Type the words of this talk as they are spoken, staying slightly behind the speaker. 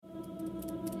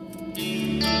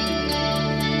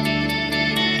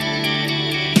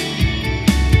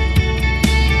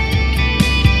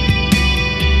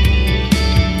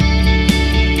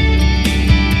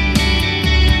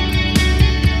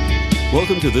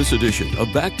Welcome to this edition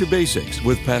of Back to Basics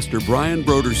with Pastor Brian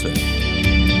Broderson.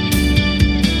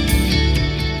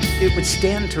 It would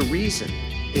stand to reason.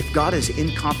 If God is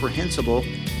incomprehensible,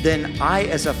 then I,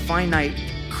 as a finite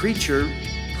creature,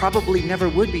 probably never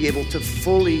would be able to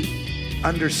fully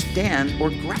understand or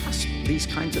grasp these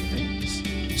kinds of things.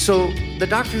 So the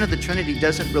doctrine of the Trinity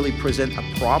doesn't really present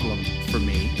a problem for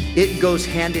me. It goes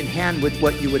hand in hand with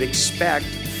what you would expect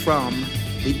from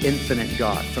the infinite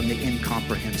God, from the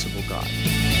incomprehensible God.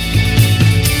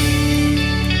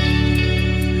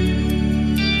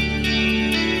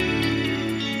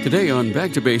 Today on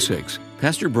Back to Basics,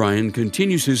 Pastor Brian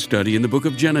continues his study in the book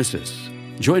of Genesis.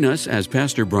 Join us as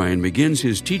Pastor Brian begins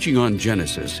his teaching on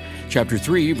Genesis, chapter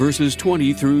 3, verses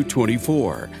 20 through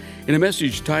 24, in a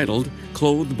message titled,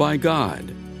 Clothed by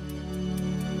God.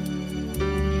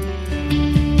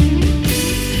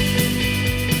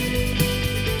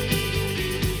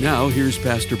 Now, here's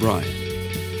Pastor Brian.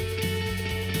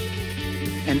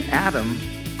 And Adam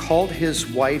called his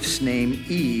wife's name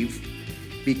Eve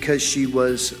because she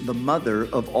was the mother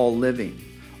of all living.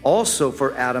 Also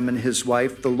for Adam and his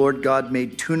wife, the Lord God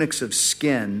made tunics of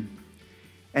skin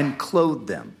and clothed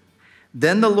them.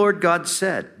 Then the Lord God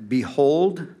said,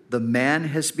 Behold, the man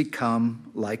has become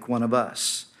like one of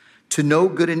us, to know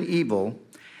good and evil.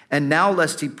 And now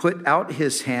lest he put out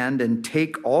his hand and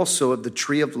take also of the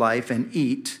tree of life and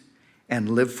eat and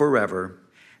live forever.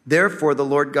 Therefore the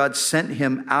Lord God sent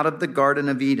him out of the Garden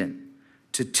of Eden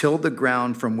to till the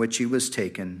ground from which he was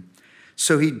taken.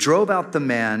 So he drove out the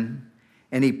man,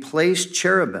 and he placed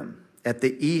cherubim at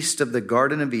the east of the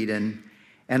Garden of Eden,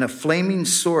 and a flaming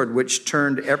sword which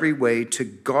turned every way to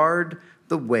guard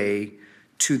the way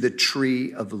to the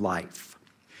tree of life.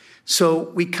 So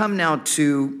we come now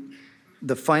to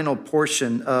the final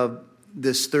portion of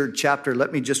this third chapter.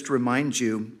 Let me just remind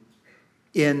you,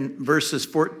 in verses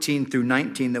 14 through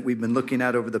 19 that we've been looking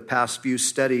at over the past few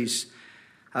studies,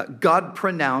 God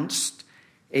pronounced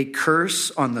a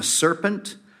curse on the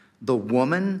serpent, the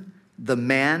woman, the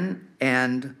man,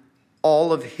 and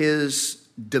all of his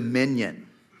dominion.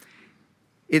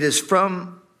 It is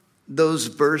from those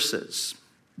verses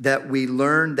that we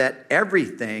learn that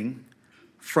everything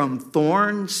from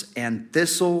thorns and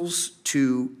thistles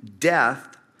to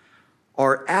death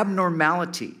are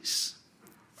abnormalities,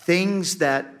 things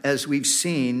that, as we've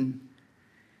seen,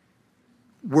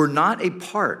 were not a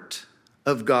part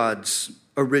of God's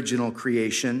original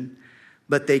creation,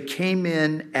 but they came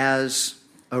in as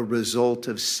a result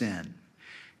of sin.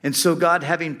 And so God,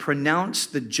 having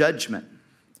pronounced the judgment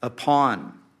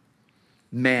upon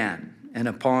man and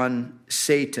upon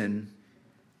Satan,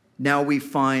 now we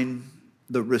find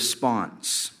the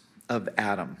response of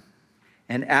Adam.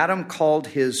 And Adam called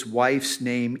his wife's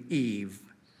name Eve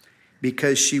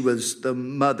because she was the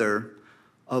mother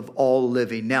of all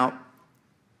living. Now,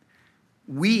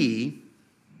 we,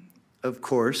 of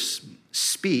course,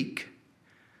 speak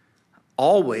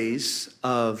always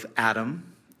of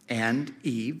Adam and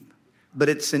Eve, but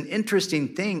it's an interesting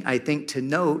thing, I think, to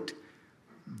note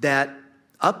that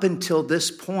up until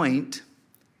this point,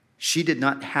 she did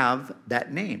not have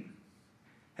that name.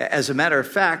 As a matter of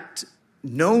fact,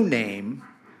 no name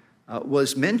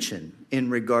was mentioned in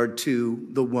regard to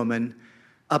the woman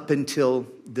up until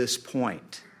this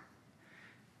point.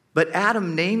 But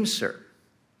Adam names her.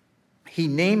 He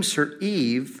names her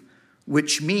Eve,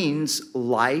 which means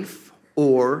life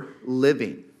or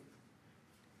living.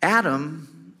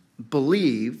 Adam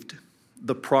believed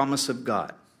the promise of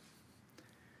God.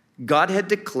 God had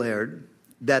declared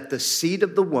that the seed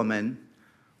of the woman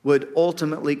would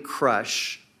ultimately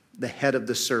crush the head of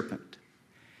the serpent.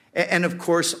 And of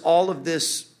course, all of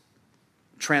this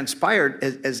transpired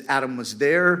as Adam was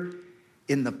there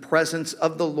in the presence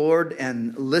of the Lord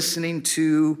and listening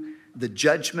to the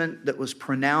judgment that was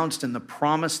pronounced and the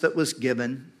promise that was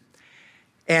given.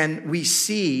 And we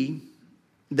see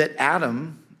that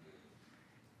Adam,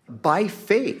 by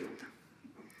faith,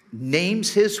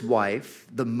 names his wife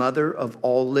the mother of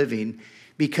all living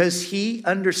because he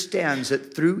understands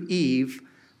that through Eve,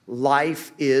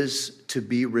 life is to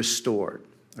be restored.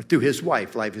 Or through his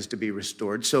wife, life is to be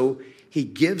restored. So he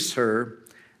gives her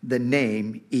the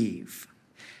name Eve.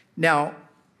 Now,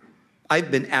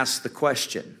 I've been asked the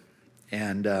question,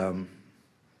 and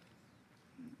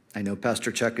I know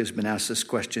Pastor Chuck has been asked this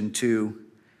question too,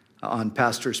 on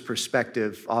pastor's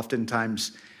perspective.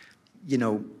 Oftentimes,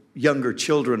 younger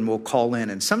children will call in,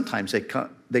 and sometimes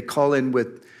they call in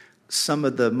with some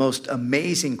of the most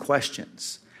amazing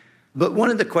questions. But one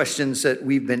of the questions that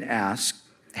we've been asked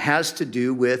has to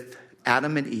do with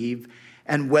Adam and Eve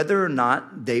and whether or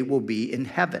not they will be in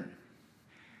heaven.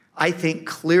 I think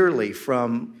clearly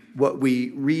from what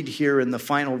we read here in the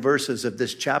final verses of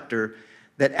this chapter,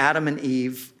 that Adam and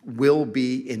Eve will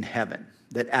be in heaven,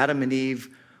 that Adam and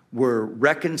Eve were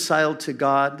reconciled to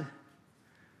God.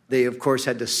 They, of course,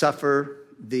 had to suffer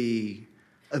the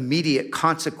immediate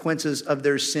consequences of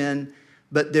their sin,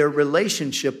 but their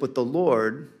relationship with the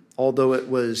Lord, although it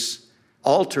was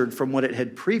altered from what it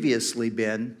had previously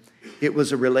been, it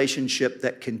was a relationship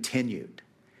that continued.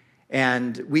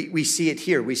 And we see it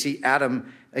here. We see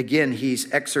Adam, again,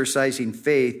 he's exercising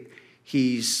faith.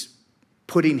 He's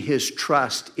putting his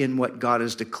trust in what God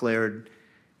has declared,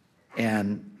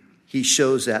 and he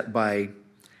shows that by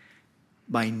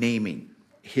naming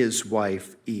his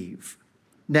wife Eve.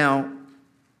 Now,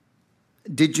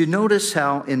 did you notice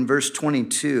how in verse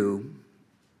 22,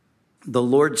 the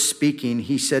Lord speaking,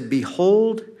 he said,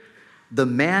 "Behold, the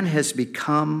man has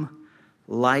become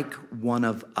like one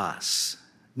of us."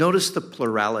 Notice the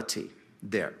plurality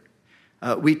there.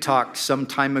 We talked some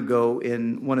time ago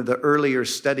in one of the earlier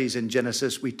studies in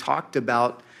Genesis, we talked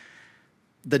about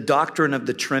the doctrine of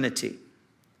the Trinity.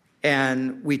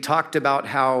 And we talked about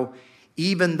how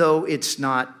even though it's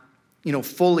not,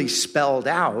 fully spelled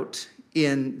out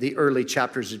in the early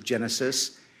chapters of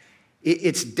Genesis,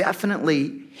 it's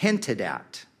definitely hinted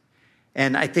at.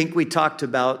 And I think we talked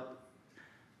about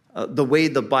the way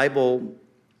the Bible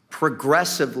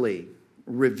progressively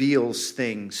reveals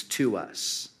things to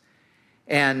us.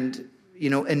 And,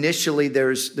 initially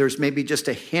there's maybe just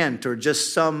a hint or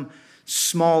just some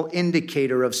small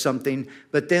indicator of something,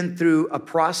 but then through a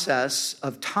process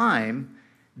of time,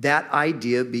 that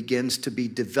idea begins to be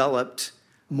developed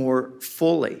more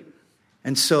fully.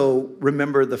 And so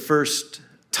remember the first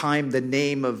time the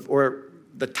name of, or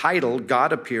the title,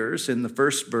 God appears in the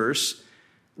first verse,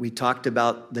 we talked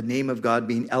about the name of God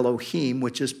being Elohim,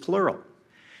 which is plural.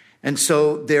 And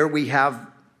so there we have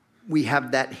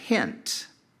that hint.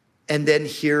 And then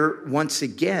here, once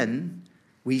again,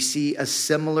 we see a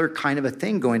similar kind of a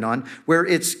thing going on where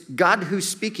it's God who's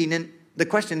speaking. And the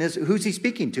question is, who's he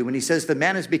speaking to? When he says the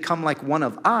man has become like one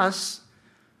of us,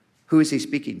 who is he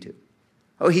speaking to?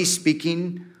 Oh, he's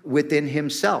speaking within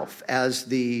himself as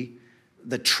the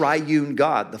triune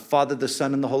God, the Father, the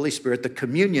Son, and the Holy Spirit. The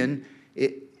communion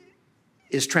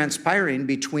is transpiring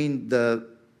between the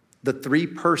three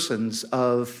persons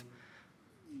of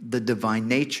the divine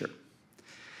nature.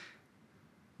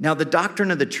 Now, the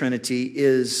doctrine of the Trinity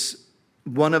is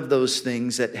one of those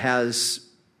things that has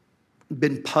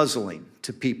been puzzling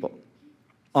to people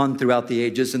on throughout the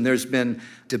ages, and there's been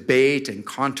debate and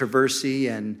controversy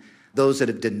and those that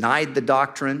have denied the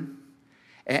doctrine,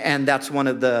 and that's one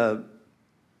of the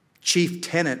chief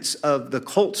tenets of the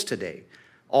cults today.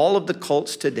 All of the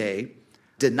cults today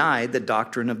deny the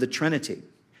doctrine of the Trinity.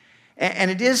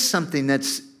 And it is something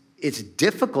it's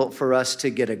difficult for us to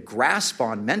get a grasp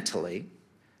on mentally.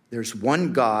 There's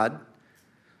one God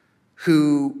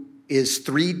who is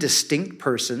three distinct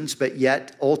persons, but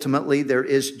yet ultimately there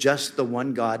is just the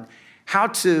one God. How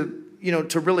to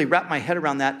really wrap my head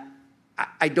around that,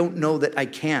 I don't know that I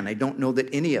can. I don't know that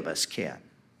any of us can.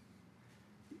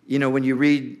 When you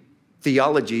read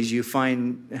theologies, you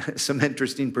find some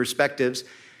interesting perspectives.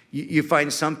 You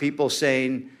find some people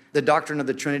saying the doctrine of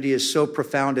the Trinity is so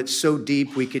profound, it's so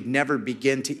deep, we could never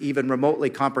begin to even remotely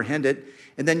comprehend it.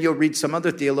 And then you'll read some other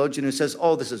theologian who says,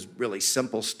 oh, this is really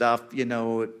simple stuff,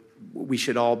 we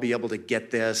should all be able to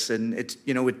get this. And it's,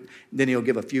 then he'll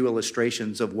give a few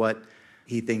illustrations of what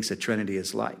he thinks the Trinity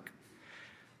is like.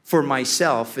 For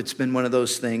myself, it's been one of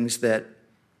those things that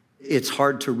it's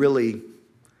hard to really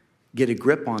get a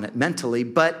grip on it mentally,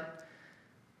 but,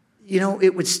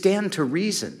 it would stand to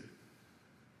reason.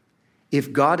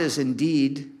 If God is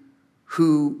indeed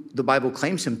who the Bible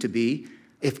claims him to be,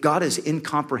 if God is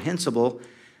incomprehensible,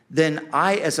 then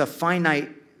I, as a finite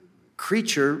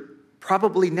creature,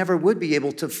 probably never would be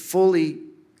able to fully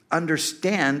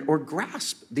understand or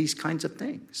grasp these kinds of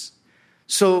things.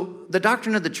 So the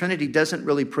doctrine of the Trinity doesn't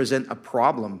really present a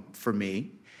problem for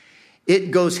me.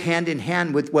 It goes hand in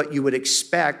hand with what you would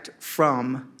expect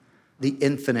from the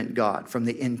infinite God, from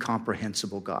the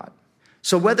incomprehensible God.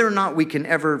 So whether or not we can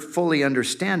ever fully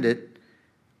understand it,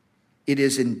 it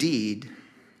is indeed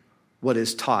what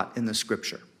is taught in the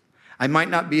Scripture. I might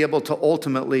not be able to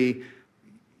ultimately,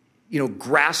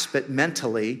 grasp it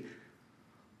mentally.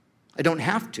 I don't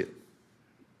have to.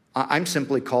 I'm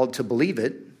simply called to believe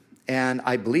it, and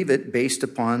I believe it based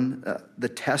upon the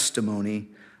testimony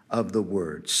of the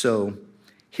Word. So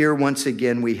here once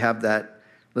again we have that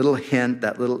little hint,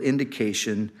 that little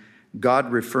indication,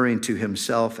 God referring to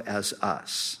himself as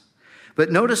us. But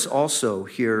notice also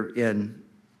here in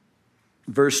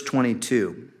verse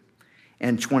 22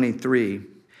 and 23,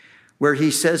 where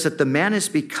he says that the man has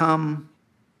become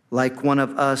like one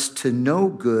of us to know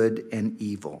good and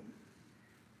evil.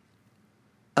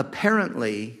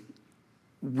 Apparently,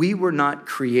 we were not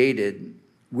created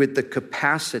with the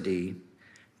capacity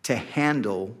to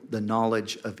handle the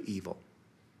knowledge of evil.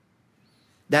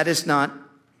 That is not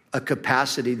a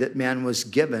capacity that man was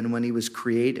given when he was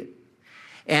created.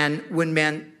 And when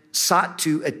man sought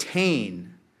to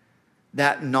attain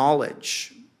that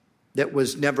knowledge that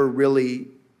was never really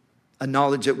a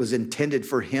knowledge that was intended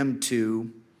for him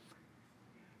to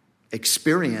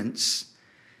experience,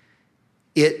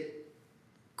 it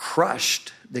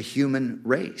crushed the human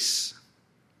race.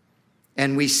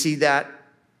 And we see that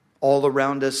all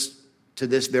around us to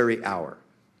this very hour.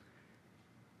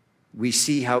 We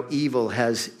see how evil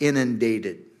has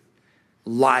inundated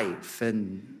life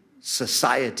and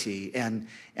society and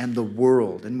the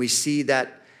world. And we see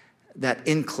that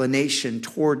inclination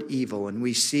toward evil. And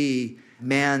we see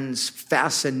man's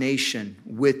fascination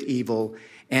with evil.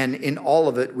 And in all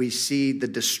of it, we see the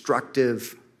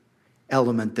destructive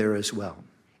element there as well.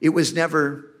 It was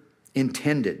never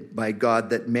intended by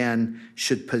God that man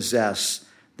should possess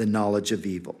the knowledge of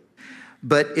evil.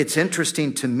 But it's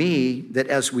interesting to me that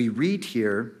as we read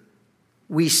here,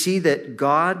 we see that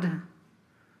God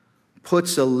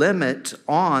puts a limit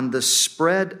on the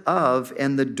spread of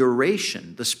and the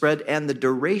duration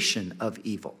of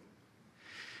evil.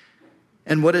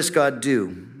 And what does God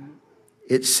do?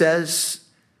 It says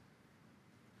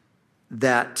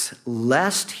that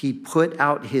lest he put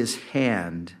out his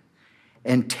hand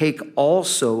and take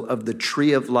also of the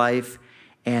tree of life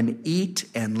and eat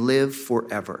and live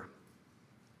forever.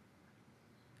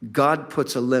 God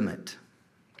puts a limit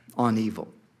on evil.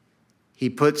 He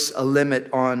puts a limit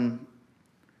on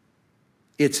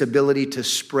its ability to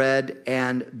spread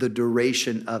and the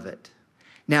duration of it.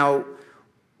 Now,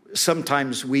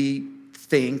 sometimes we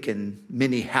think, and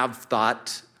many have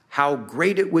thought, how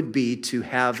great it would be to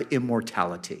have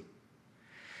immortality.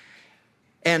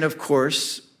 And of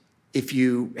course, if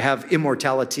you have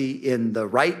immortality in the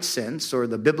right sense or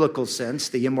the biblical sense,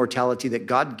 the immortality that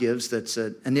God gives, that's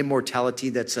an immortality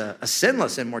that's a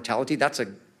sinless immortality, that's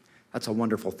a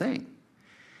wonderful thing.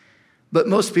 But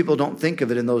most people don't think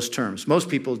of it in those terms. Most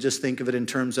people just think of it in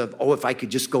terms of, if I could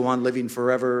just go on living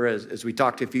forever, as we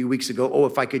talked a few weeks ago,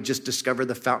 if I could just discover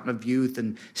the fountain of youth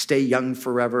and stay young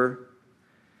forever.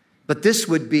 But this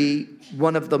would be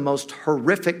one of the most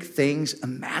horrific things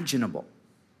imaginable.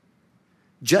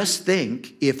 Just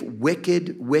think if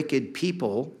wicked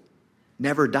people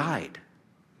never died.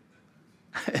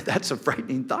 That's a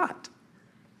frightening thought,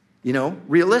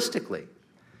 realistically.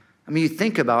 I mean, you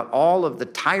think about all of the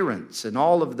tyrants and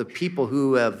all of the people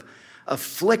who have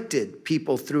afflicted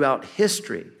people throughout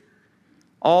history,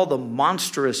 all the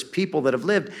monstrous people that have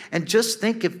lived, and just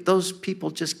think if those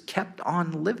people just kept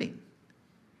on living.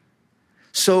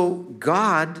 So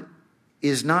God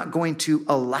is not going to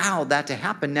allow that to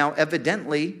happen. Now,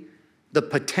 evidently, the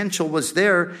potential was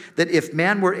there that if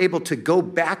man were able to go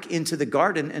back into the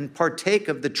garden and partake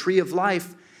of the tree of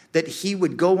life, that he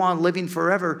would go on living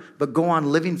forever, but go on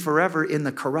living forever in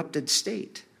the corrupted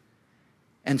state.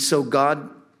 And so God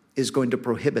is going to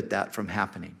prohibit that from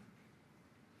happening.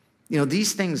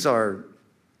 These things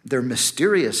they're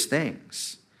mysterious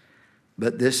things,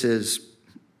 but this is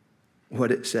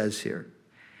what it says here.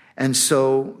 And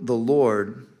so the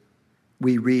Lord,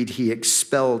 we read, he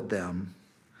expelled them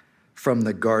from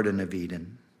the Garden of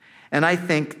Eden. And I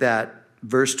think that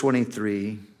verse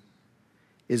 23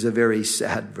 is a very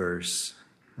sad verse.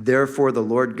 Therefore, the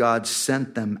Lord God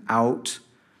sent them out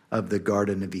of the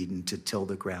Garden of Eden to till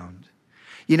the ground.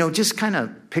 Just kind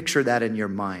of picture that in your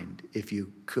mind, if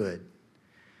you could.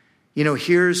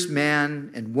 Here's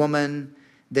man and woman.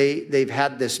 They've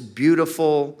had this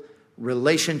beautiful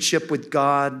relationship with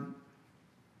God.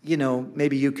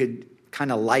 Maybe you could kind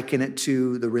of liken it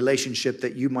to the relationship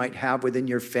that you might have within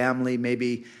your family,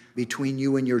 maybe between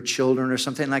you and your children or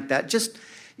something like that. Just,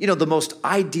 the most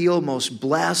ideal, most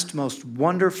blessed, most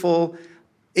wonderful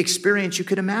experience you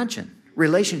could imagine,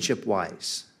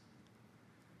 relationship-wise.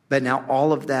 But now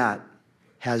all of that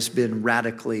has been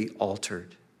radically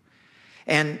altered.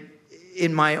 And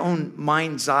in my own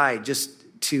mind's eye, just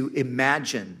to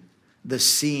imagine the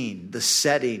scene, the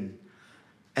setting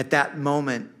at that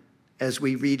moment, as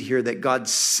we read here that God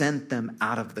sent them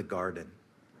out of the garden.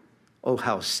 Oh,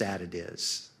 how sad it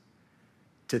is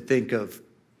to think of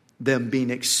them being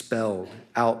expelled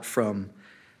out from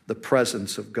the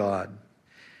presence of God.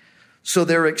 So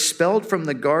they're expelled from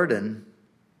the garden.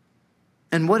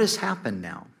 And what has happened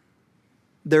now?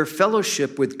 Their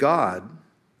fellowship with God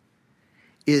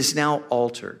is now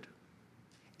altered.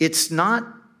 It's not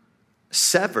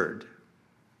severed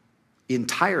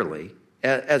entirely,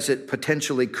 as it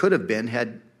potentially could have been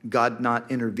had God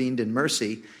not intervened in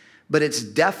mercy, but it's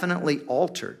definitely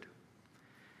altered.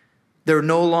 They're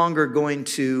no longer going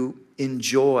to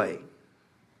enjoy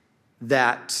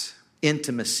that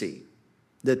intimacy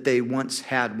that they once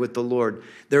had with the Lord.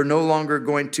 They're no longer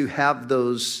going to have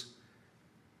those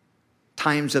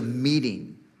times of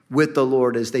meeting with the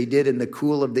Lord as they did in the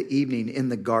cool of the evening in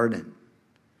the garden.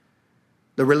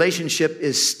 The relationship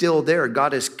is still there.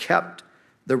 God has kept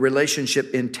the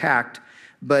relationship intact,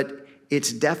 but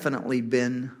it's definitely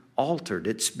been altered.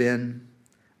 It's been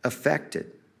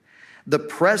affected. The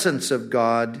presence of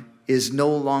God is no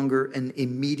longer an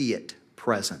immediate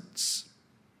presence.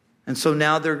 And so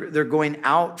now they're going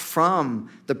out from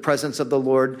the presence of the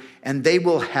Lord, and they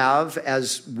will have,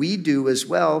 as we do as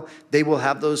well, they will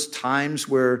have those times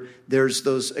where there's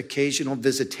those occasional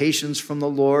visitations from the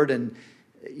Lord and,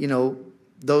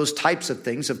 those types of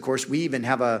things. Of course, we even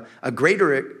have a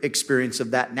greater experience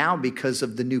of that now because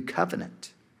of the new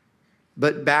covenant.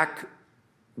 But back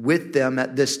with them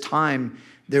at this time,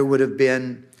 there would have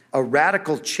been a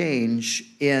radical change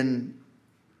in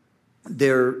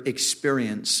their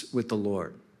experience with the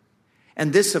Lord.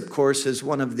 And this, of course, is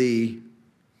one of the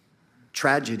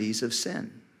tragedies of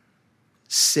sin.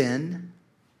 Sin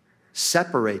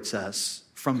separates us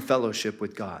from fellowship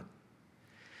with God.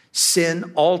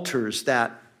 Sin alters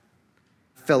that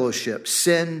fellowship.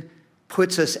 Sin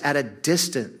puts us at a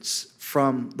distance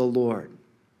from the Lord.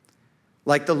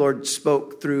 Like the Lord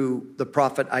spoke through the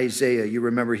prophet Isaiah. You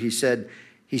remember he said,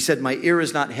 my ear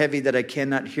is not heavy that I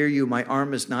cannot hear you. My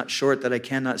arm is not short that I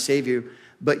cannot save you.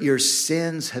 But your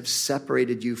sins have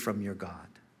separated you from your God.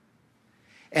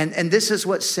 And this is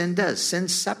what sin does. Sin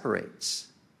separates.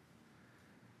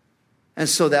 And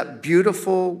so that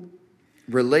beautiful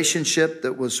relationship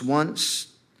that was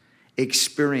once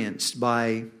experienced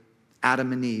by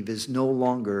Adam and Eve is no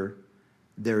longer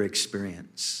their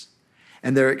experience.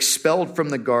 And they're expelled from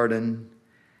the garden,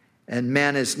 and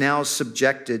man is now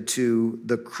subjected to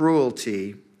the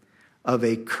cruelty of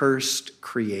a cursed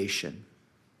creation.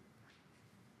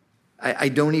 I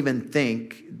don't even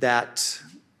think that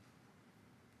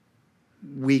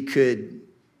we could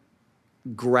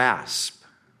grasp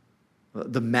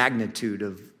the magnitude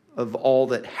of all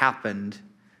that happened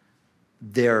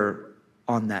there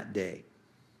on that day.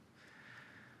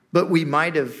 But we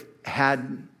might have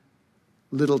had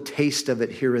little taste of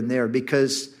it here and there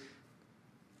because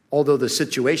although the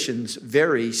situations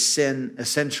vary, sin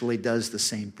essentially does the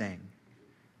same thing.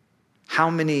 How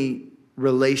many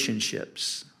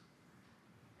relationships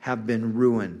have been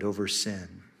ruined over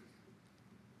sin?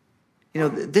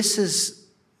 This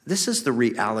is the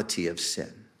reality of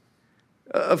sin.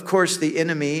 Of course, the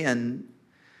enemy and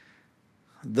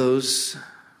those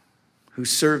who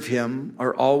serve him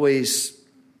are always,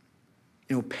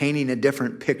 painting a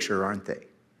different picture, aren't they?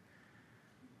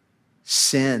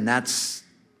 Sin, that's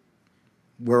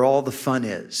where all the fun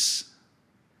is.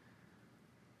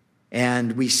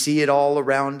 And we see it all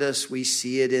around us. We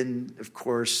see it in, of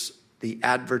course, the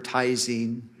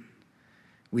advertising.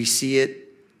 We see it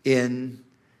in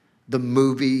the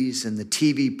movies and the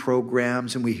TV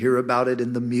programs, and we hear about it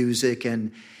in the music.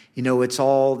 And, it's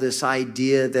all this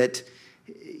idea that,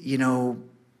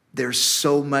 there's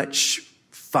so much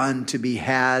fun to be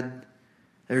had.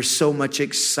 There's so much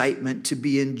excitement to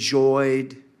be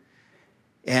enjoyed.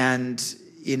 And,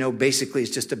 basically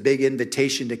it's just a big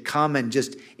invitation to come and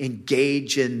just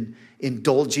engage in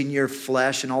indulging your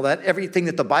flesh and all that. Everything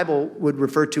that the Bible would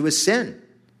refer to as sin.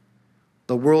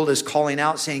 The world is calling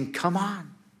out saying, come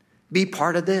on, be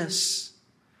part of this.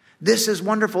 This is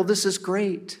wonderful. This is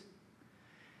great.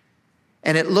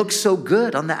 And it looks so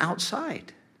good on the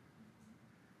outside.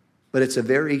 But it's a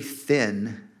very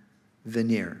thin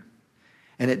veneer.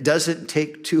 And it doesn't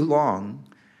take too long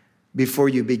before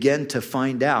you begin to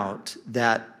find out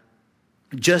that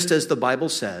just as the Bible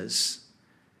says,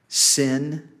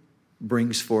 sin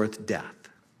brings forth death.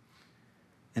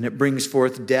 And it brings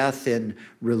forth death in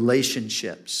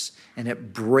relationships. And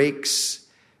it breaks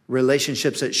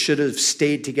relationships that should have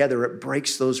stayed together. It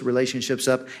breaks those relationships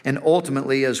up. And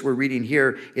ultimately, as we're reading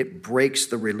here, it breaks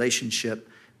the relationship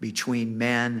between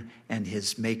man and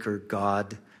his maker,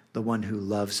 God, the one who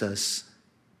loves us,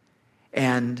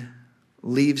 and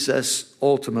leaves us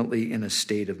ultimately in a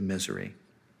state of misery.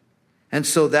 And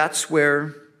so that's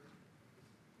where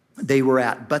they were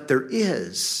at. But there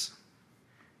is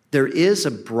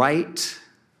a bright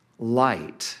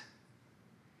light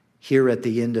here at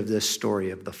the end of this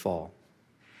story of the fall.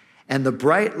 And the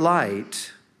bright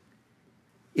light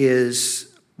is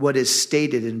what is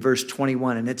stated in verse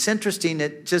 21. And it's interesting,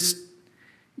 it just,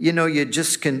 you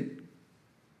just can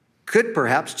could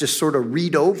perhaps just sort of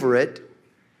read over it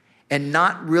and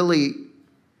not really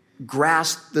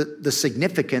grasp the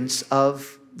significance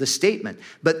of the statement.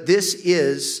 But this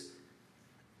is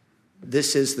the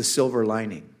silver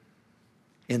lining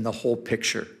in the whole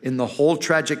picture. In the whole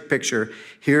tragic picture,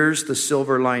 here's the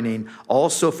silver lining.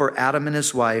 Also for Adam and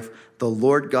his wife, the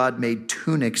Lord God made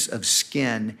tunics of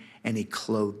skin and he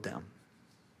clothed them.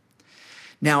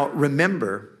 Now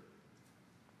remember,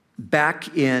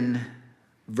 back in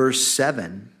verse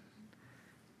 7,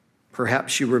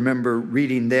 perhaps you remember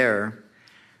reading there,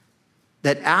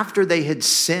 that after they had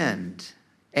sinned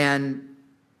and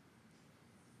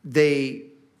they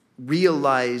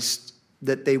realized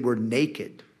that they were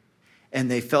naked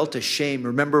and they felt ashamed,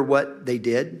 remember what they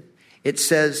did? It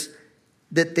says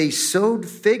that they sewed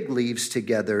fig leaves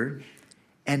together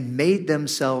and made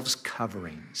themselves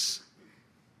coverings.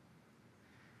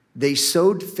 They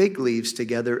sewed fig leaves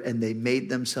together and they made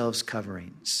themselves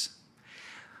coverings.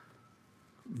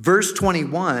 Verse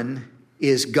 21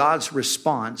 is God's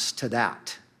response to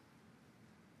that.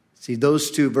 See,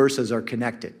 those two verses are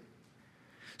connected.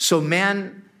 So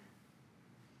man,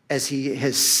 as he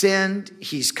has sinned,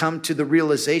 he's come to the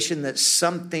realization that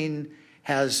something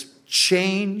has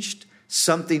changed,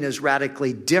 something is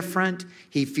radically different.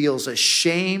 He feels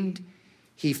ashamed.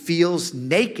 He feels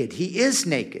naked. He is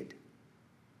naked.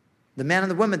 The man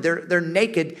and the woman, they're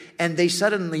naked, and they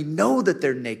suddenly know that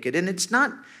they're naked. And it's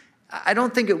not, I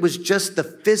don't think it was just the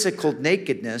physical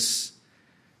nakedness.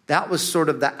 That was sort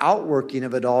of the outworking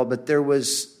of it all, but there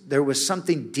was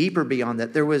something deeper beyond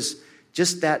that. There was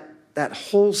just that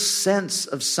whole sense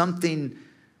of something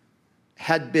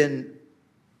had been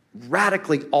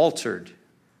radically altered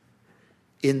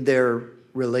in their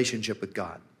relationship with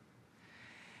God.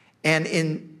 And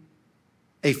in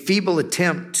a feeble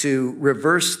attempt to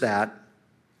reverse that,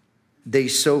 they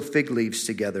sew fig leaves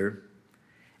together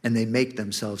and they make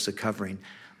themselves a covering.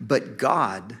 But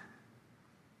God,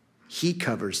 he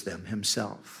covers them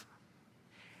himself.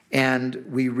 And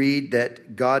we read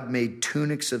that God made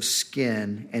tunics of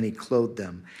skin and he clothed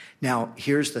them. Now,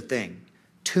 here's the thing.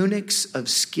 Tunics of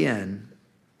skin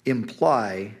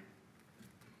imply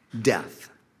death.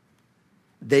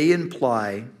 They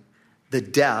imply the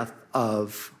death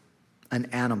of an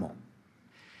animal.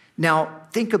 Now,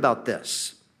 think about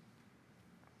this.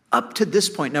 Up to this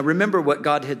point, now remember what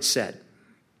God had said.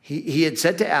 He had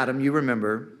said to Adam, you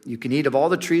remember, you can eat of all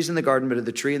the trees in the garden, but of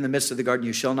the tree in the midst of the garden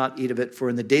you shall not eat of it, for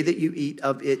in the day that you eat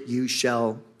of it you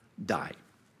shall die.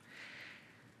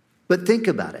 But think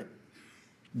about it.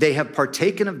 They have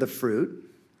partaken of the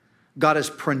fruit. God has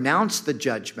pronounced the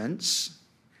judgments.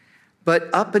 But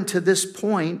up until this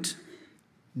point,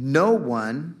 no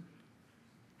one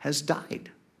has died.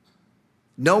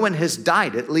 No one has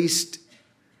died, at least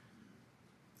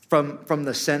from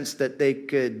the sense that they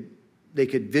could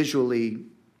visually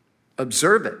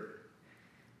observe it.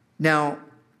 Now,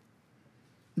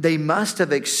 they must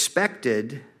have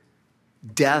expected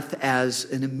death as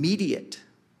an immediate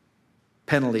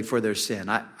penalty for their sin.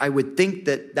 I would think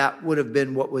that would have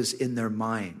been what was in their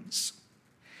minds.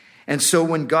 And so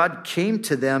when God came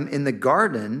to them in the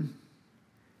garden,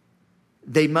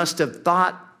 they must have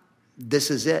thought,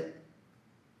 this is it.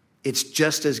 It's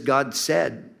just as God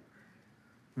said,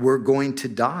 we're going to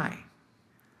die.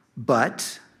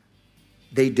 But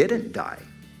they didn't die.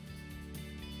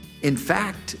 In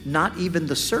fact, not even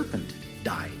the serpent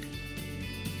died.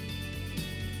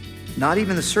 Not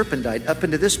even the serpent died. Up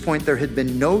until this point, there had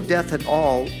been no death at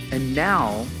all. And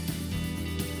now,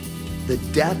 the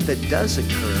death that does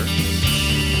occur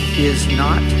is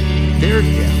not their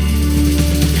death.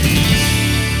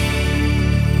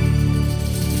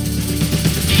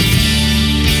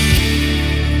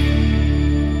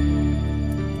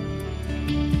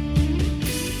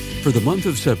 For the month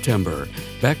of September,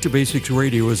 Back to Basics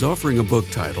Radio is offering a book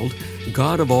titled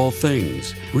God of All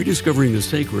Things, Rediscovering the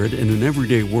Sacred in an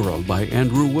Everyday World by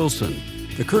Andrew Wilson.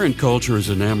 The current culture is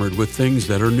enamored with things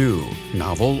that are new,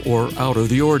 novel, or out of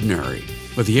the ordinary.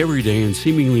 But the everyday and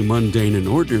seemingly mundane and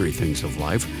ordinary things of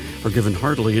life are given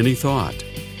hardly any thought.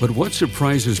 But what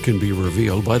surprises can be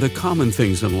revealed by the common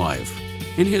things in life?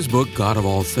 In his book, God of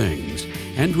All Things,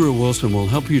 Andrew Wilson will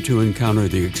help you to encounter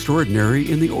the extraordinary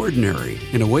in the ordinary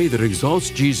in a way that exalts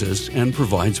Jesus and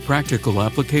provides practical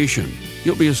application.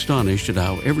 You'll be astonished at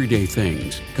how everyday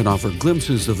things can offer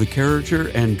glimpses of the character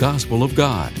and gospel of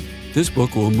God. This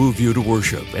book will move you to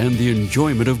worship and the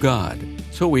enjoyment of God.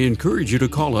 So we encourage you to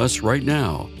call us right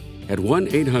now at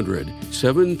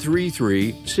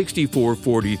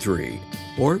 1-800-733-6443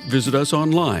 or visit us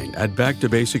online at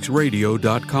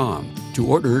backtobasicsradio.com. To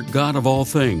order God of All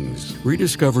Things,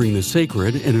 Rediscovering the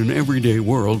Sacred in an Everyday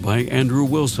World by Andrew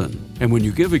Wilson. And when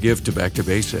you give a gift to Back to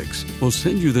Basics, we'll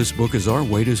send you this book as our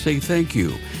way to say thank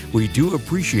you. We do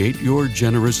appreciate your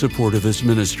generous support of this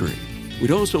ministry.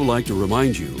 We'd also like to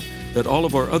remind you that all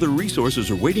of our other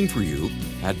resources are waiting for you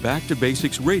at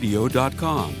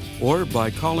backtobasicsradio.com or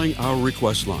by calling our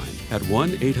request line at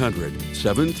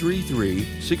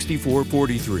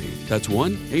 1-800-733-6443. That's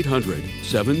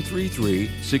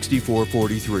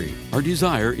 1-800-733-6443. Our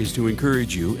desire is to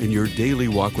encourage you in your daily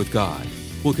walk with God.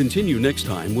 We'll continue next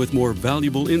time with more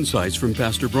valuable insights from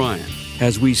Pastor Brian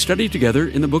as we study together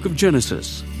in the book of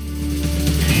Genesis.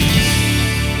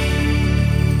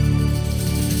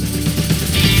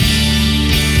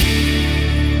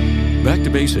 Back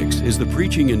to Basics is the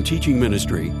preaching and teaching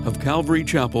ministry of Calvary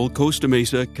Chapel, Costa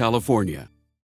Mesa, California.